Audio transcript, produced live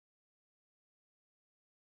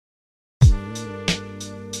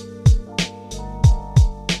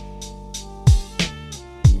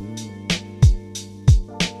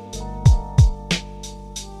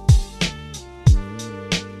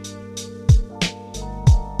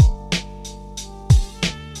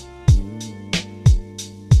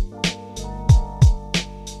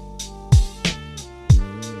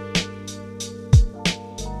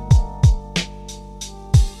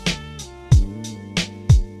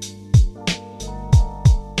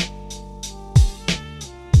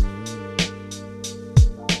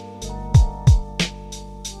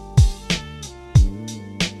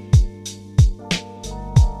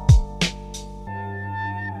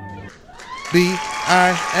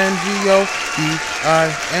B-I-N-G-O,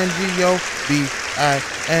 B-I-N-G-O,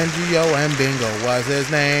 B-I-N-G-O, and bingo, what's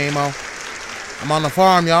his name? Oh, I'm on the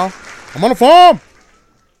farm, y'all. I'm on the farm!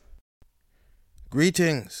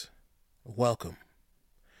 Greetings. Welcome.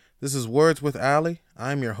 This is Words with Ali.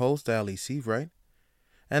 I'm your host, Ali Seavright.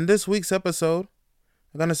 And this week's episode,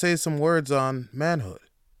 I'm going to say some words on manhood.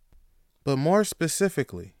 But more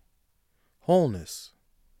specifically, wholeness.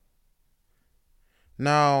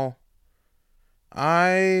 Now,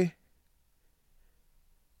 I'm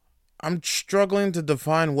struggling to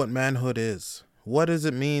define what manhood is. What does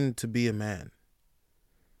it mean to be a man?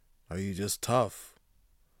 Are you just tough?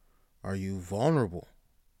 Are you vulnerable?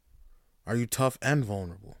 Are you tough and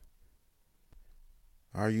vulnerable?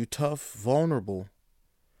 Are you tough, vulnerable,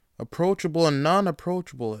 approachable, and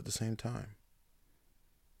non-approachable at the same time?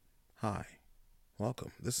 Hi,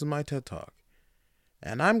 welcome. This is my TED Talk.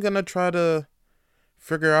 And I'm going to try to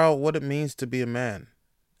figure out what it means to be a man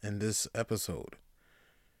in this episode.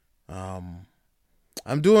 I'm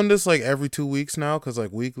doing this like every 2 weeks now because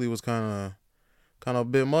like weekly was kind of a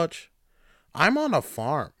bit much. I'm on a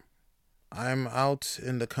farm. I'm out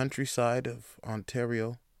in the countryside of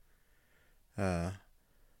Ontario,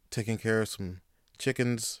 taking care of some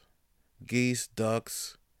chickens, geese,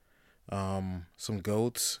 ducks, some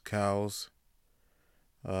goats, cows,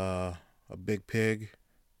 a big pig,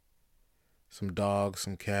 some dogs,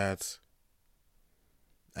 some cats,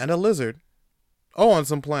 and a lizard. Oh, and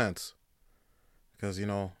some plants. Because,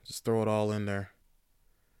 just throw it all in there.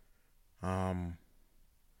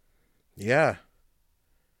 Yeah.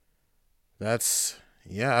 I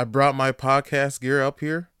brought my podcast gear up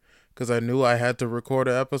here because I knew I had to record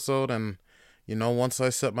an episode. And, once I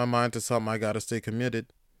set my mind to something, I got to stay committed.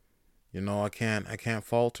 I can't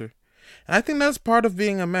falter. And I think that's part of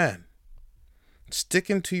being a man.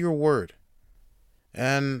 Sticking to your word.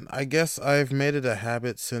 And I guess I've made it a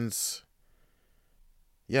habit since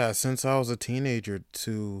I was a teenager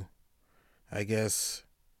to, I guess,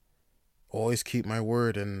 always keep my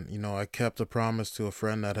word. And, I kept a promise to a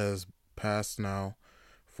friend that has passed now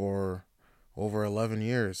for over 11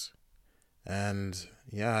 years. And,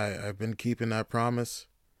 I've been keeping that promise.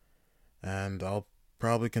 And I'll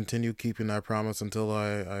probably continue keeping that promise until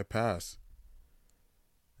I pass.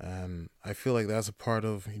 And I feel like that's a part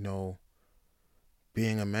of,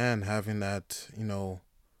 being a man, having that,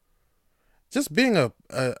 just being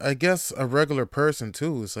I guess, a regular person,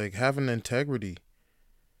 too. It's like having integrity,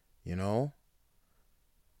 And,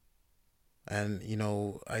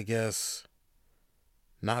 I guess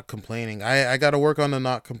not complaining. I got to work on the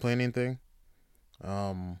not complaining thing.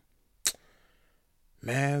 It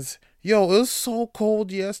was so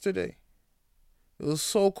cold yesterday. It was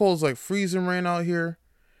so cold. It's like freezing rain out here.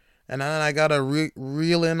 And then I got to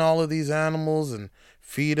reel in all of these animals and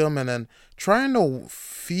feed them. And then trying to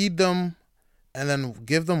feed them and then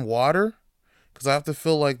give them water, because I have to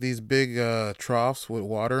fill like these big troughs with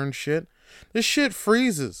water and shit. This shit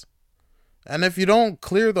freezes. And if you don't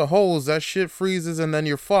clear the hose, that shit freezes and then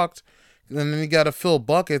you're fucked. And then you got to fill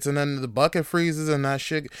buckets and then the bucket freezes and that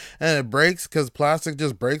shit, and it breaks because plastic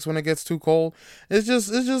just breaks when it gets too cold. It's just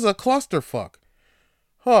a clusterfuck.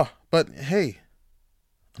 Huh. But hey,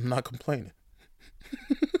 I'm not complaining.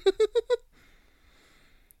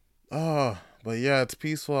 But yeah, it's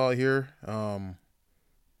peaceful out here.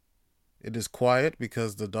 It is quiet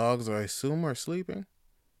because the dogs, I assume, are sleeping.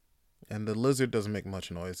 And the lizard doesn't make much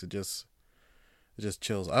noise. It just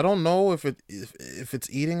chills. I don't know if it's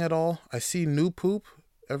eating at all. I see new poop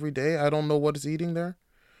every day. I don't know what it's eating there.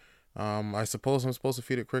 I suppose I'm supposed to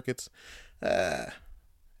feed it crickets.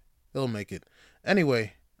 It'll make it.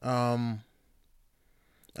 Anyway, I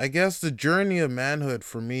guess the journey of manhood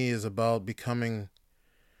for me is about becoming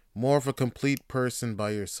more of a complete person by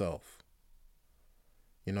yourself.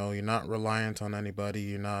 You're not reliant on anybody.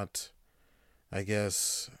 You're not, I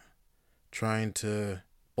guess, trying to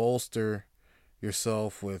bolster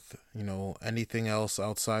yourself with, anything else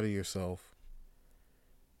outside of yourself.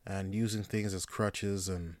 And using things as crutches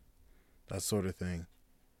and that sort of thing.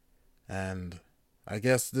 And I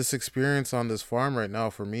guess this experience on this farm right now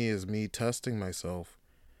for me is me testing myself.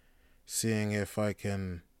 Seeing if I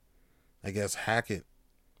can, I guess, hack it.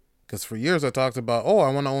 Because for years I talked about,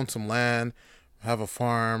 I want to own some land, have a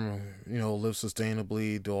farm, live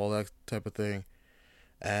sustainably, do all that type of thing.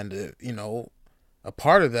 And, a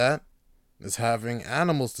part of that is having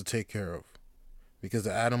animals to take care of. Because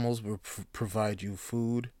the animals will provide you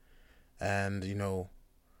food and,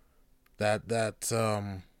 that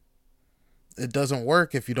it doesn't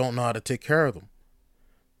work if you don't know how to take care of them.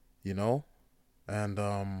 And,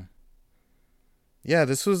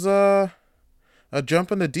 this was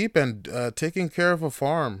jump in the deep end. Taking care of a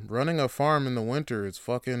farm, running a farm in the winter is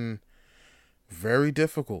fucking very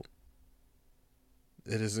difficult.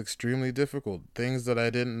 It is extremely difficult. Things that I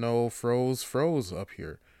didn't know froze up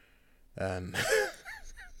here. And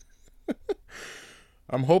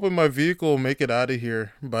I'm hoping my vehicle will make it out of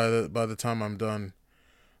here by the time I'm done.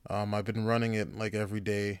 I've been running it like every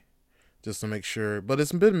day just to make sure, but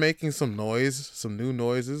it's been making some noise, some new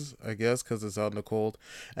noises, I guess, because it's out in the cold.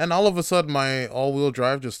 And all of a sudden, my all-wheel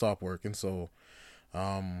drive just stopped working. So,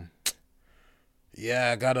 um,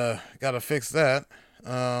 yeah, gotta fix that.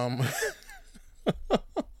 Um,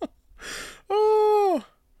 oh,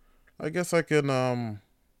 I guess I can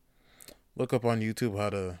look up on YouTube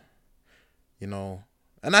how to, you know,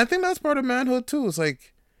 and I think that's part of manhood too. It's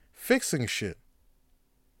like fixing shit,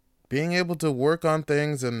 being able to work on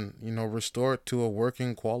things and restore it to a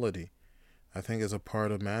working quality. I think is a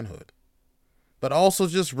part of manhood, but also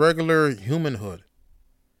just regular humanhood.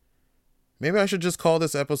 Maybe I should just call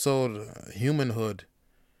this episode Humanhood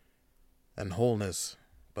and Wholeness,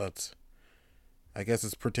 but I guess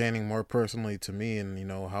it's pertaining more personally to me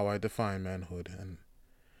and how I define manhood and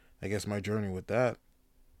I guess my journey with that.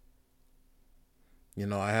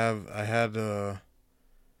 I had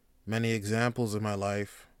many examples in my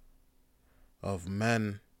life of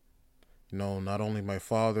men, not only my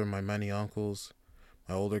father, my many uncles,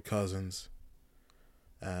 my older cousins,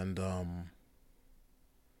 and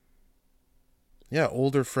yeah,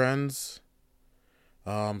 older friends,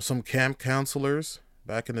 some camp counselors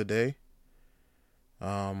back in the day.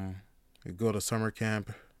 We go to summer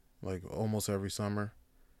camp like almost every summer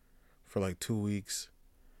for like 2 weeks,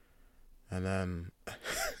 and then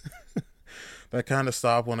that kind of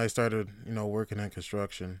stopped when I started, working in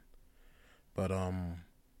construction. But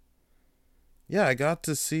yeah, I got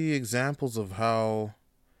to see examples of how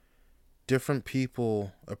different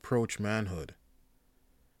people approach manhood.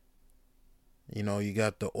 You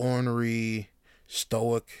got the ornery,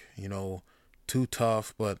 stoic, too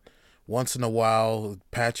tough, but once in a while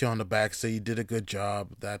pat you on the back, say you did a good job,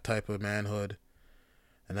 that type of manhood.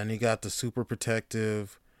 And then you got the super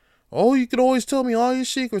protective. Oh, you could always tell me all your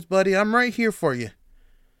secrets, buddy. I'm right here for you.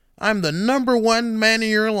 I'm the number one man in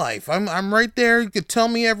your life. I'm right there. You could tell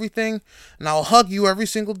me everything, and I'll hug you every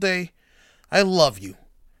single day. I love you.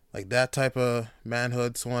 Like that type of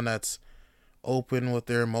manhood, someone that's open with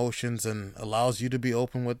their emotions and allows you to be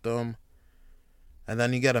open with them. And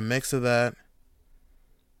then you get a mix of that.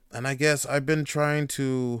 And I guess I've been trying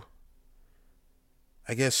to,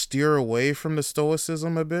 steer away from the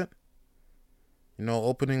stoicism a bit.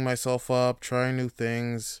 Opening myself up, trying new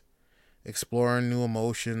things, exploring new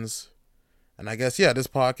emotions. And I guess, yeah, this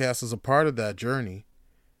podcast is a part of that journey.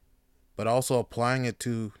 But also applying it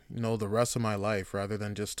to, the rest of my life rather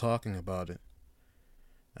than just talking about it.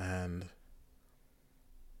 And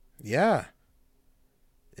yeah,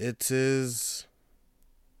 it is.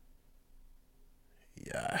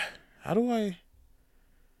 Yeah, how do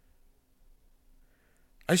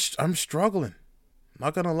I'm struggling.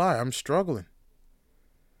 Not gonna lie, I'm struggling.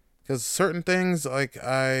 Because certain things, like,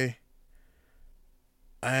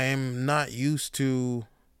 I'm not used to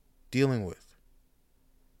dealing with.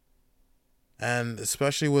 And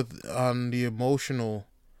especially with on the emotional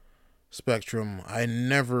spectrum, I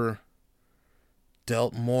never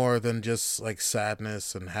dealt more than just like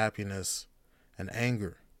sadness and happiness and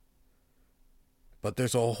anger. But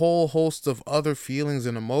there's a whole host of other feelings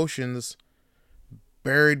and emotions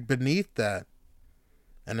buried beneath that.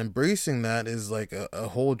 And embracing that is like a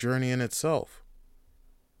whole journey in itself.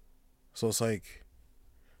 So it's like,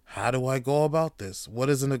 how do I go about this?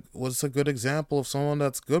 What's a good example of someone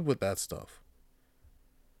that's good with that stuff?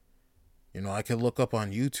 I could look up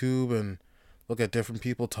on YouTube and look at different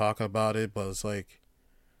people talk about it, but it's like,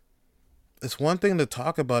 it's one thing to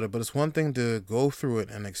talk about it, but it's one thing to go through it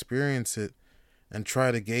and experience it and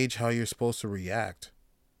try to gauge how you're supposed to react.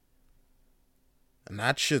 And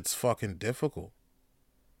that shit's fucking difficult.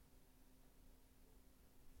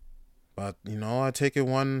 But, I take it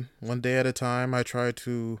one day at a time. I try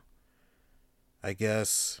to, I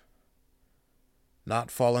guess,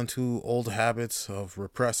 not fall into old habits of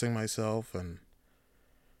repressing myself and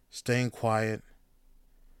staying quiet.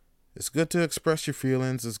 It's good to express your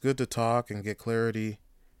feelings. It's good to talk and get clarity.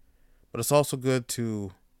 But it's also good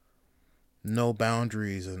to know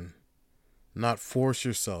boundaries and not force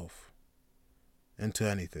yourself into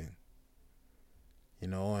anything.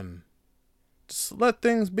 And just let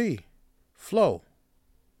things be. Flow.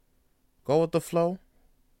 Go with the flow.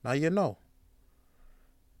 Now you know.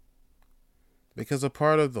 Because a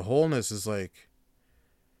part of the wholeness is like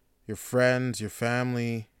your friends, your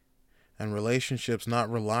family, and relationships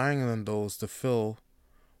not relying on those to fill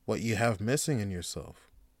what you have missing in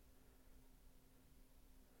yourself.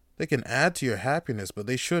 They can add to your happiness, but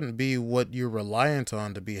they shouldn't be what you're reliant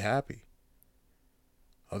on to be happy.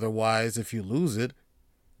 Otherwise, if you lose it,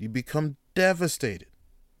 you become devastated.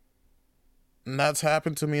 And that's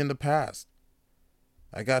happened to me in the past.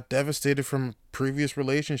 I got devastated from previous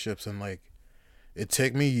relationships, and it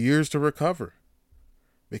took me years to recover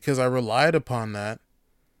because I relied upon that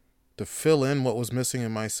to fill in what was missing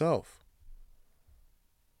in myself.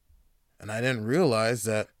 And I didn't realize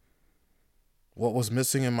that what was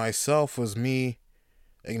missing in myself was me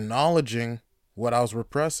acknowledging what I was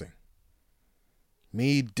repressing.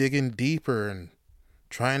 Me digging deeper and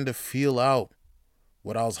trying to feel out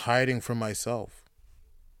what I was hiding from myself.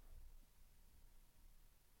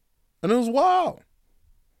 And it was wild.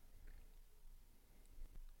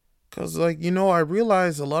 Because, I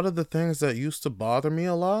realized a lot of the things that used to bother me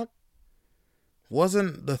a lot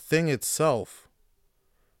wasn't the thing itself.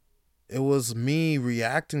 It was me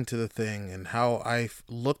reacting to the thing and how I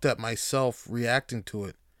looked at myself reacting to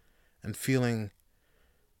it and feeling,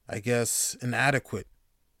 I guess, inadequate.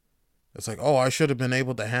 It's like, oh, I should have been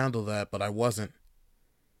able to handle that, but I wasn't.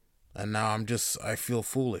 And now I feel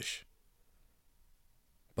foolish.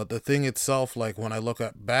 But the thing itself, when I look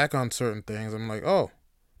back on certain things, I'm like, oh,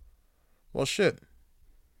 well, shit.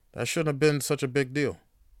 That shouldn't have been such a big deal.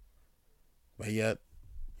 But yet,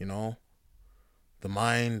 the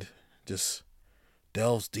mind just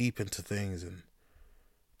delves deep into things and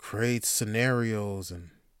creates scenarios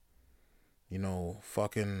and,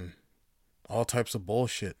 fucking all types of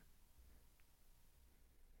bullshit.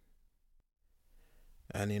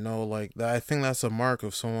 And, I think that's a mark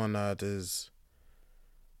of someone that is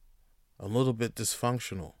a little bit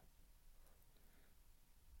dysfunctional.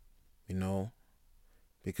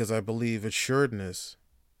 Because I believe assuredness,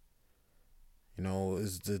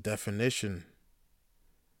 is the definition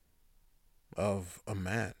of a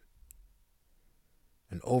man.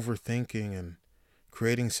 And overthinking and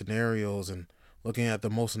creating scenarios and looking at the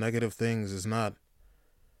most negative things is not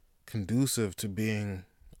conducive to being,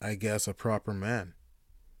 I guess, a proper man.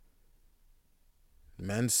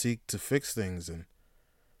 Men seek to fix things and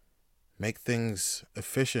make things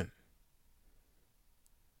efficient.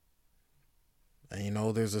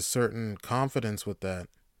 And there's a certain confidence with that.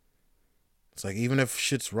 It's like, even if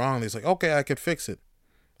shit's wrong, it's like, okay, I could fix it.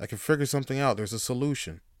 I can figure something out. There's a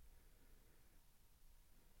solution.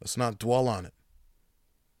 Let's not dwell on it.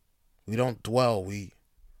 We don't dwell. We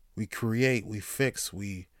create, we fix,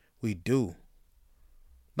 we do.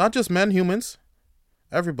 Not just men, humans.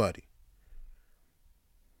 Everybody.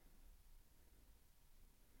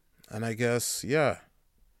 And I guess, yeah.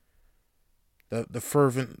 The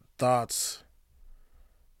fervent thoughts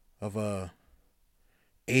of a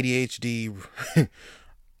ADHD.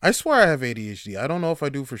 I swear I have ADHD. I don't know if I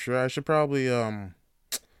do for sure. I should probably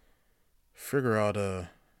figure out a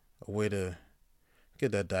way to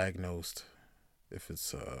get that diagnosed if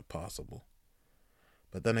it's possible.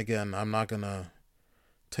 But then again, I'm not gonna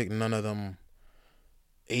take none of them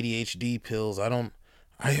ADHD pills.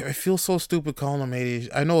 I feel so stupid calling them ADHD.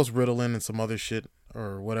 I know it's Ritalin and some other shit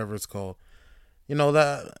or whatever it's called.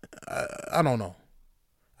 That I don't know.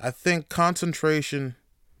 I think concentration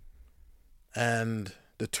and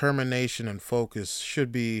determination and focus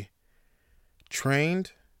should be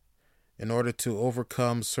trained in order to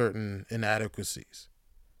overcome certain inadequacies.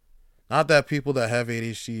 Not that people that have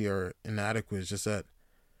ADHD are inadequate, it's just that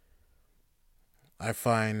I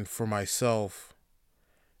find for myself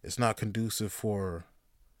it's not conducive for,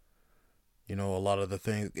 a lot of the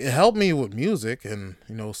things. It helped me with music and,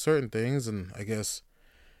 certain things, and I guess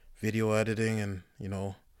video editing and,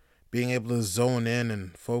 being able to zone in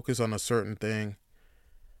and focus on a certain thing,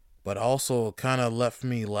 but also kind of left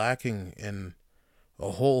me lacking in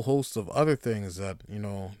a whole host of other things that,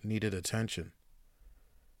 needed attention.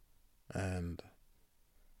 And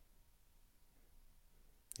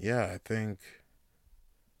yeah, I think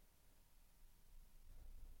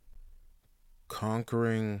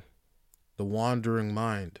conquering the wandering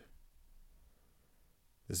mind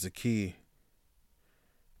is the key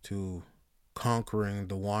to conquering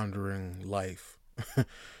the wandering life.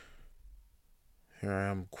 Here I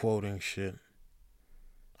am quoting shit.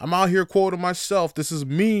 I'm out here quoting myself. This is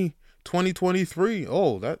me, 2023.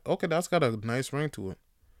 Oh, that's got a nice ring to it.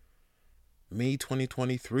 Me,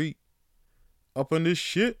 2023. Up in this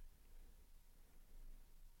shit.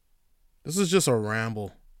 This is just a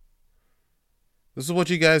ramble. This is what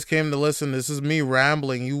you guys came to listen. This is me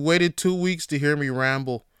rambling. You waited 2 weeks to hear me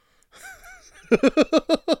ramble.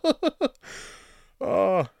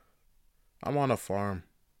 Oh, I'm on a farm.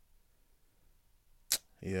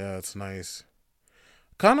 Yeah, it's nice.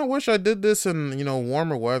 Kind of wish I did this in,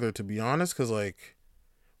 warmer weather, to be honest, because, like,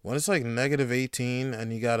 when it's like -18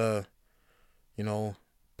 and you gotta, you know,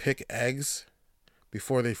 pick eggs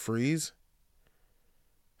before they freeze,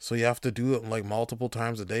 so you have to do it like multiple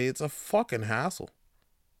times a day, it's a fucking hassle.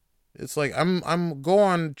 It's like I'm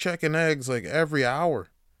going checking eggs like every hour.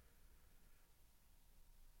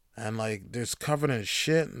 And like there's covered in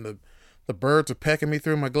shit and the birds are pecking me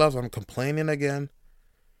through my gloves. I'm complaining again.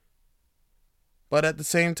 But at the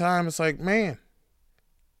same time, it's like, man,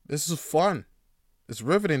 this is fun. It's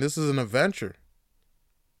riveting. This is an adventure.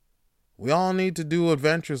 We all need to do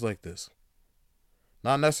adventures like this.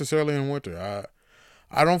 Not necessarily in winter.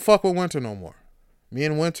 I don't fuck with winter no more. Me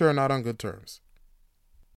and winter are not on good terms.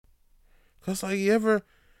 Cause like you ever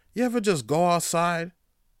just go outside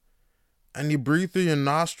and you breathe through your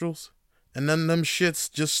nostrils and then them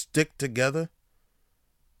shits just stick together.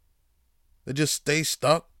 They just stay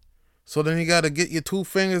stuck. So then you gotta get your two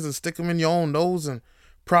fingers and stick them in your own nose and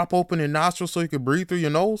prop open your nostrils so you can breathe through your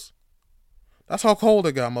nose. That's how cold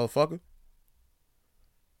it got, motherfucker.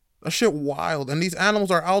 That shit wild. And these animals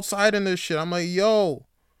are outside in this shit. I'm like, yo,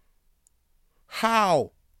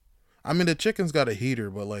 how? I mean, the chickens got a heater,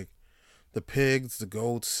 but like the pigs, the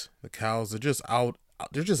goats, the cows, they're just out.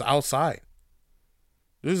 They're just outside.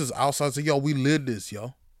 They're just outside. So, yo, we live this,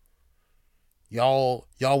 yo. Y'all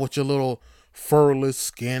with your little furless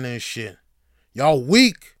skin and shit. Y'all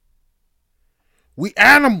weak. We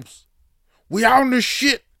animals. We out in this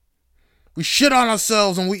shit. We shit on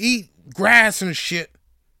ourselves and we eat grass and shit.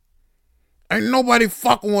 Ain't nobody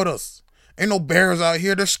fucking with us. Ain't no bears out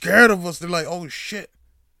here. They're scared of us. They're like, oh shit.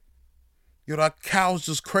 Yo, that cow's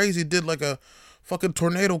just crazy. Did like a fucking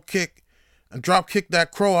tornado kick and drop kicked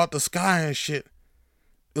that crow out the sky and shit.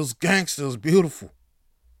 It was gangster. It was beautiful.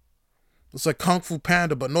 It's like Kung Fu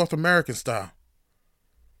Panda, but North American style.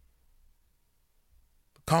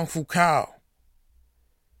 Kung Fu cow.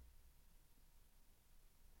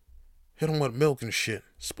 Hit him with milk and shit.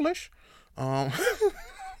 Splish. Um.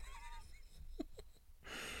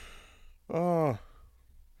 oh.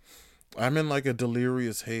 I'm in like a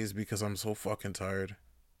delirious haze because I'm so fucking tired.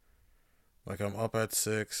 Like I'm up at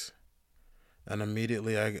 6 and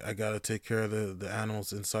immediately I gotta take care of the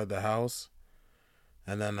animals inside the house.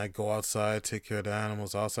 And then I go outside, take care of the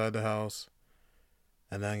animals outside the house.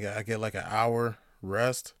 And then I get like an hour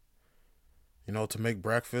rest, to make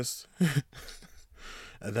breakfast.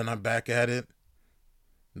 And then I'm back at it.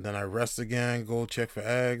 And then I rest again, go check for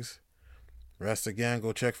eggs. Rest again,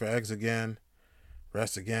 go check for eggs again.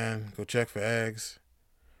 Rest again, go check for eggs.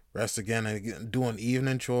 Rest again, and doing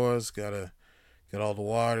evening chores. Gotta get all the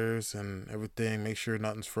waters and everything. Make sure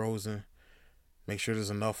nothing's frozen. Make sure there's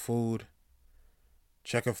enough food.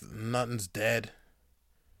 Check if nothing's dead.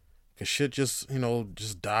 Cause shit just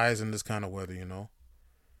dies in this kind of weather,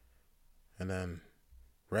 And then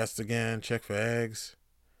rest again, check for eggs.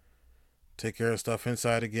 Take care of stuff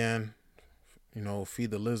inside again.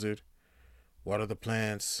 Feed the lizard. Water the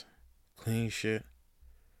plants. Clean shit.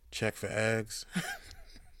 Check for eggs.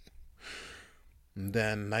 And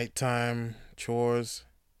then nighttime chores.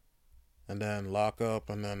 And then lock up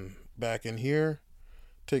and then back in here.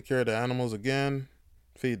 Take care of the animals again.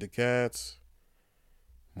 Feed the cats.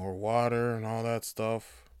 More water and all that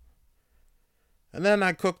stuff. And then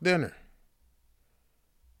I cook dinner.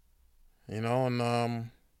 The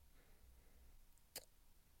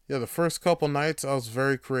first couple nights I was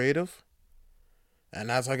very creative.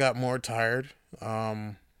 And as I got more tired,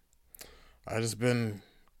 I just been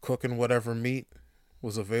cooking whatever meat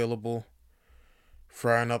was available,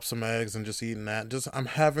 frying up some eggs and just eating that. I'm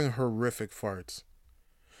having horrific farts.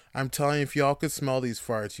 I'm telling you, if y'all could smell these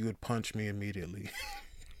farts, you would punch me immediately.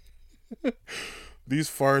 These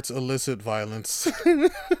farts elicit violence.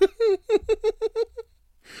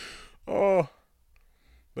 Oh,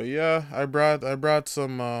 but yeah, I brought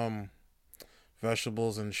some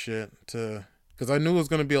vegetables and shit because I knew it was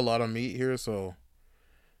gonna be a lot of meat here, so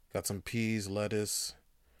got some peas, lettuce,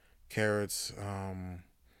 carrots,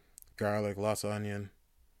 garlic, lots of onion.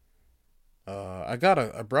 I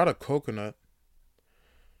brought a coconut.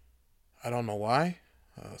 I don't know why.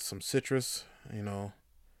 Some citrus,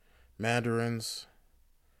 mandarins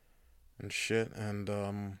and shit,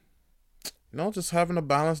 and just having a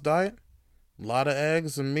balanced diet. A lot of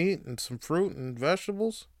eggs and meat and some fruit and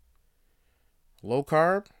vegetables. Low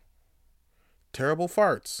carb. Terrible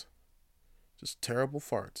farts. Just terrible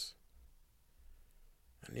farts.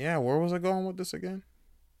 And yeah, where was I going with this again?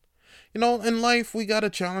 In life, we got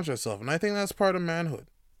to challenge ourselves. And I think that's part of manhood.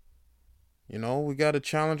 We got to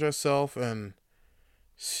challenge ourselves and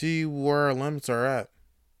see where our limits are at.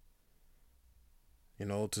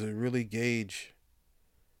 to really gauge,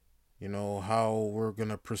 how we're going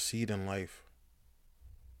to proceed in life.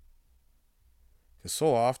 Because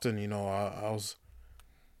so often,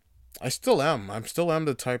 I still am. I'm still am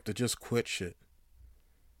the type to just quit shit.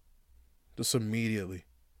 Just immediately.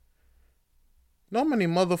 Not many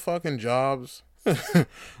motherfucking jobs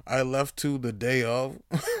I left to the day of.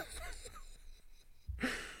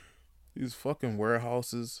 These fucking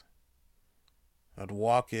warehouses. I'd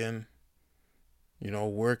walk in,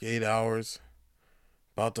 work 8 hours,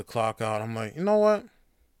 about to clock out. I'm like, you know what?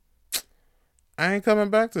 I ain't coming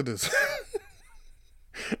back to this.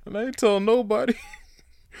 And I ain't tell nobody.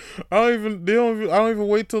 I don't even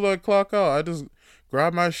wait till I clock out. I just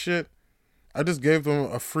grab my shit. I just gave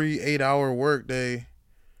them a free 8 hour work day,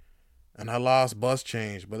 and I lost bus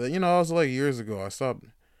change. But it was like years ago. I stopped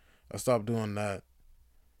doing that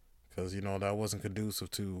because that wasn't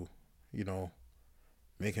conducive to you know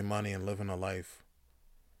making money and living a life.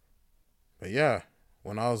 But yeah,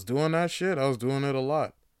 when I was doing that shit, I was doing it a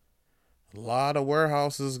lot. A lot of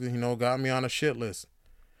warehouses, got me on a shit list.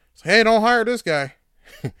 So, hey, don't hire this guy.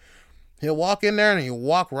 He'll walk in there and he'll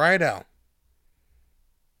walk right out.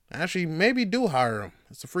 Actually, maybe do hire him.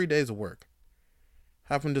 It's a free days of work.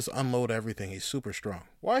 Have him just unload everything. He's super strong.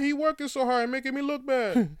 Why he working so hard, making me look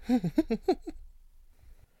bad?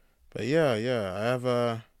 But yeah,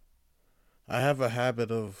 I have a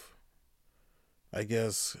habit of, I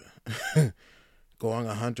guess, going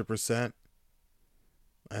 100%,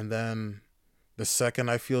 and then the second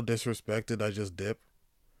I feel disrespected, I just dip.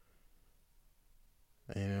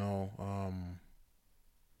 And,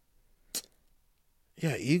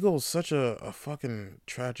 yeah, ego is such a fucking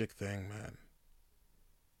tragic thing, man.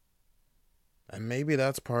 And maybe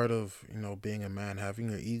that's part of, being a man, having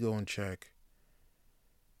your ego in check,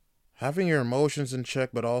 having your emotions in check,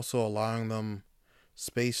 but also allowing them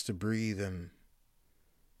space to breathe. And,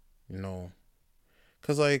 you know,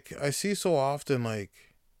 because, like, I see so often, like,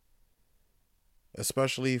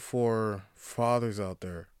 especially for fathers out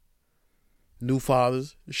there, new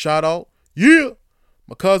fathers, shout out, yeah,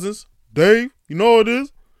 my cousins, Dave, you know what it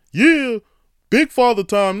is, yeah, big father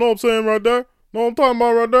time, know what I'm saying right there, know what I'm talking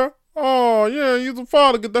about right there, oh, yeah, he's a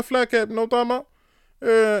father, get that flat cap, you know what I'm talking about,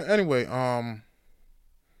 yeah, anyway,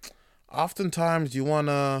 oftentimes you want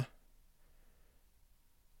to,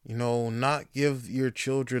 not give your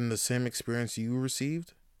children the same experience you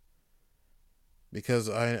received, because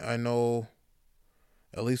I know,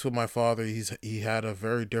 at least with my father, he had a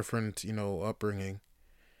very different, upbringing.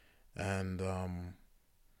 And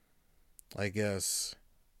I guess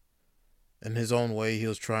in his own way, he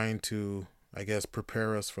was trying to, I guess,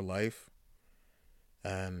 prepare us for life,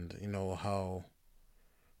 and how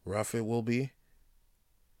rough it will be.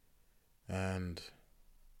 And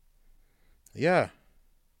yeah,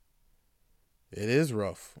 it is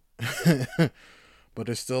rough. But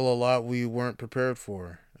there's still a lot we weren't prepared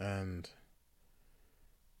for. And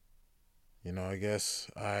I guess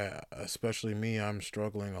especially me, I'm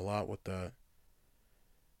struggling a lot with that.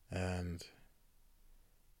 And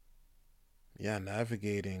yeah,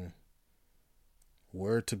 navigating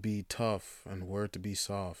where to be tough and where to be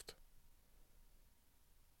soft.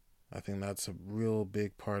 I think that's a real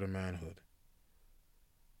big part of manhood.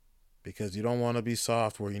 Because you don't want to be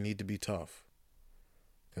soft where you need to be tough.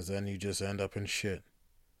 Because then you just end up in shit.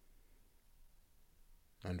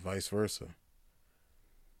 And vice versa.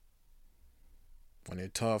 When you're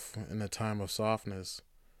tough in a time of softness,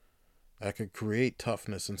 that could create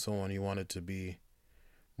toughness in someone you wanted to be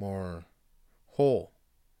more whole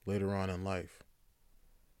later on in life.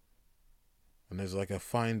 And there's like a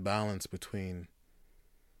fine balance between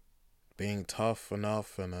being tough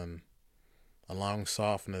enough and then allowing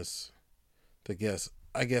softness to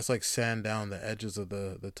I guess like sand down the edges of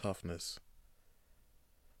the toughness.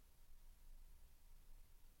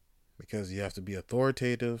 Because you have to be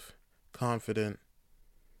authoritative, confident,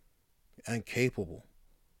 and capable.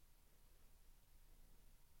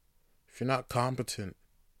 If you're not competent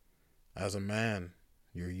as a man,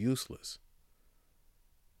 you're useless.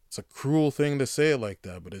 It's a cruel thing to say it like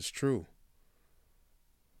that, but it's true.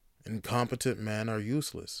 Incompetent men are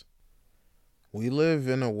useless. We live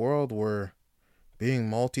in a world where being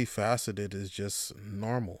multifaceted is just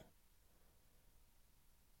normal.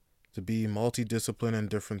 To be multidisciplined in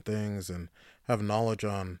different things and have knowledge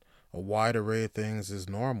on a wide array of things is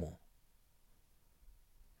normal.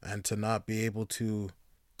 And to not be able to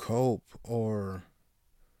cope or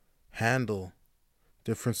handle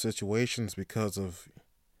different situations because of,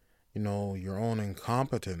 your own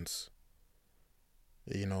incompetence,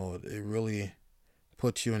 it really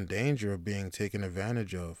puts you in danger of being taken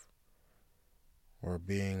advantage of or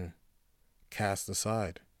being cast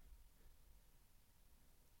aside.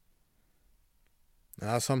 And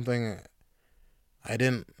that's something I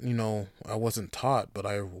didn't, I wasn't taught, but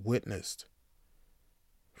I witnessed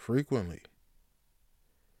frequently.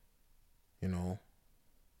 You know,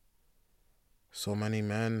 so many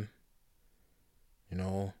men, you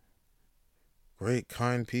know, great,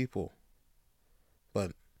 kind people,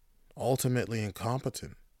 but ultimately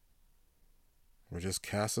incompetent, were just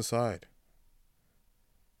cast aside.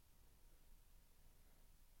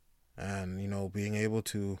 And, being able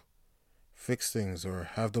to fix things or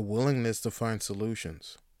have the willingness to find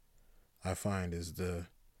solutions, I find is the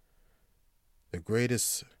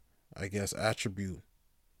greatest, I guess, attribute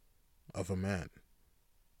of a man.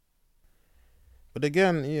 But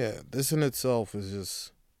again, yeah, this in itself is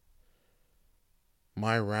just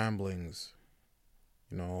my ramblings.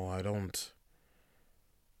 I don't,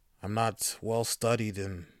 I'm not well studied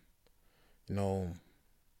in, you know,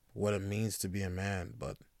 what it means to be a man,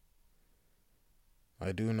 but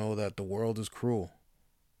I do know that the world is cruel.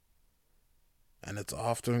 And it's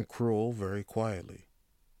often cruel very quietly.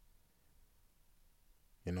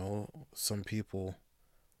 Some people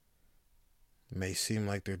may seem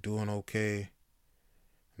like they're doing okay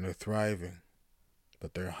and they're thriving,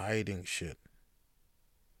 but they're hiding shit.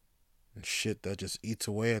 And shit that just eats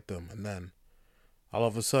away at them. And then all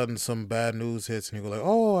of a sudden some bad news hits and you go like,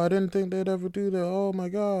 oh, I didn't think they'd ever do that. Oh my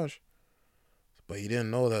gosh. But you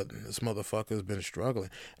didn't know that this motherfucker's been struggling.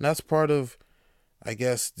 And that's part of, I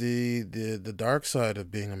guess, the dark side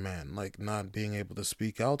of being a man. Like not being able to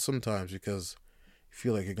speak out sometimes because you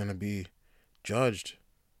feel like you're going to be judged.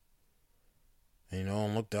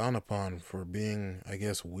 And looked down upon for being, I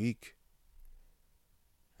guess, weak.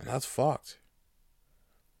 And that's fucked.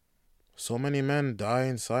 So many men die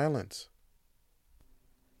in silence.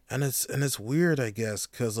 And it's weird, I guess,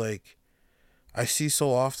 cuz like I see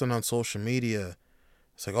so often on social media,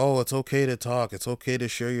 it's like, "Oh, it's okay to talk. It's okay to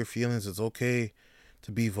share your feelings. It's okay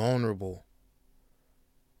to be vulnerable."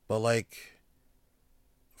 But like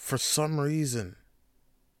for some reason,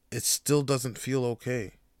 it still doesn't feel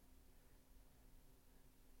okay.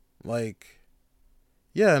 Like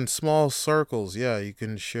yeah, in small circles, yeah, you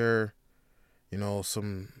can share,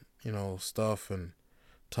 some, stuff and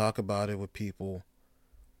talk about it with people.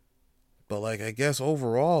 But like I guess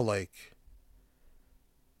overall, like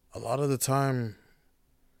a lot of the time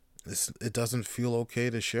it doesn't feel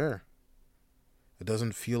okay to share. It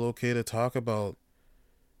doesn't feel okay to talk about,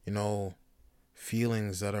 you know,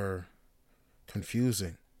 feelings that are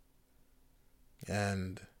confusing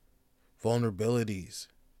and vulnerabilities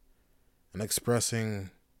and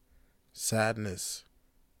expressing sadness.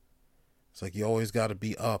 It's like you always got to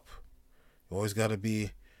be up. You always got to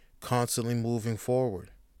be constantly moving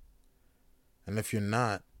forward. And if you're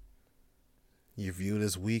not, you're viewed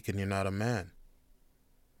as weak and you're not a man.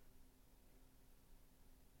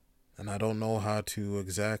 And I don't know how to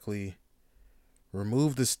exactly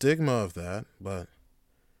remove the stigma of that, but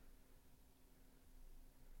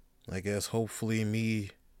I guess hopefully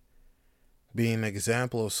me being an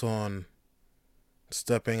example of someone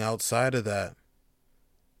stepping outside of that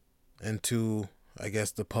into, I guess,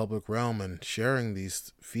 the public realm and sharing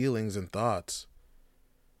these feelings and thoughts,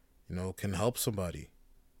 can help somebody.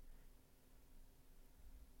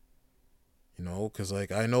 Because,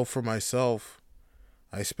 like, I know for myself,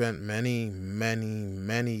 I spent many, many,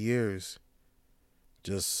 many years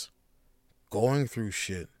just going through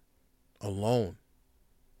shit alone.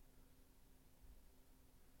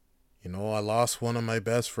 I lost one of my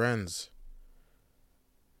best friends,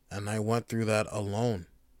 and I went through that alone.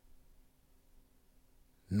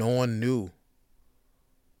 No one knew.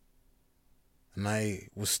 And I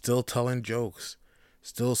was still telling jokes,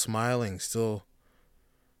 still smiling, still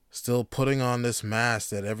putting on this mask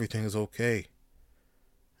that everything's okay.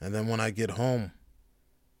 And then when I get home,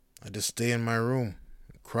 I just stay in my room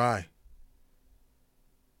and cry.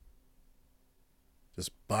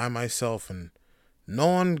 Just by myself, and no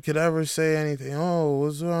one could ever say anything. Oh,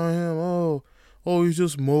 what's wrong with him? Oh, he's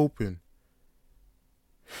just moping.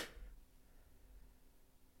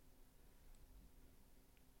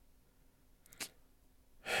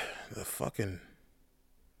 The fucking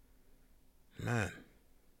man.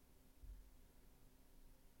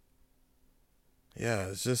 Yeah,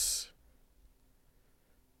 it's just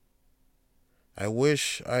I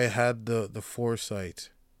wish I had the foresight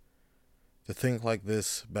to think like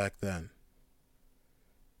this back then.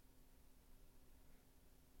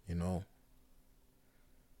 You know,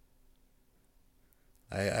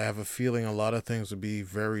 I have a feeling a lot of things would be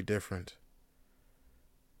very different.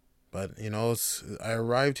 But I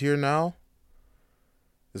arrived here now.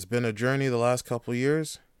 It's been a journey the last couple of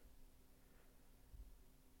years,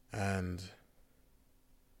 And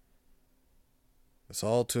it's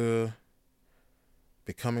all to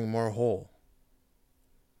becoming more whole.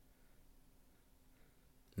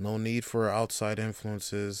 No need for outside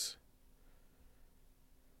influences,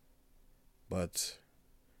 but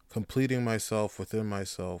completing myself within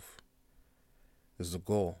myself is the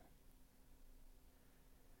goal.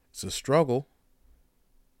 It's a struggle,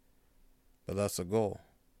 but that's a goal.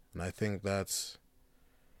 And I think that's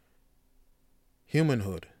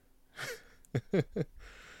humanhood,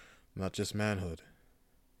 not just manhood.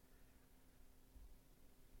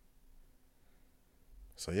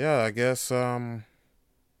 So yeah, I guess I'll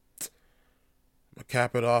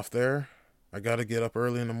cap it off there. I gotta get up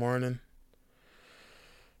early in the morning.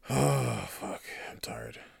 Oh fuck, I'm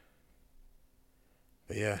tired.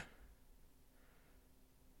 But yeah,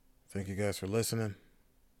 thank you guys for listening.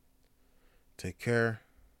 Take care.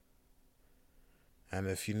 And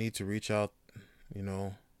if you need to reach out, you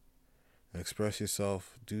know, and express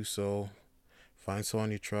yourself, do so. Find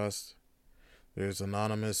someone you trust. There's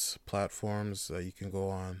anonymous platforms that you can go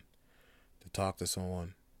on to talk to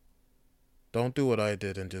someone. Don't do what I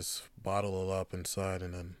did and just bottle it up inside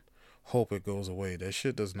and then hope it goes away. That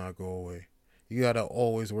shit does not go away. You gotta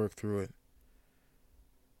always work through it,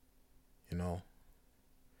 you know.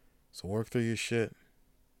 So work through your shit.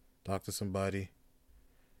 Talk to somebody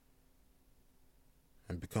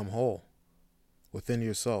and become whole within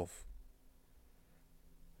yourself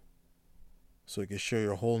so you can share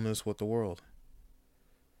your wholeness with the world.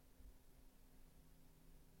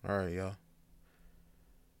 Alright, y'all.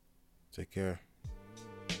 Take care.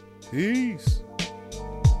 Peace.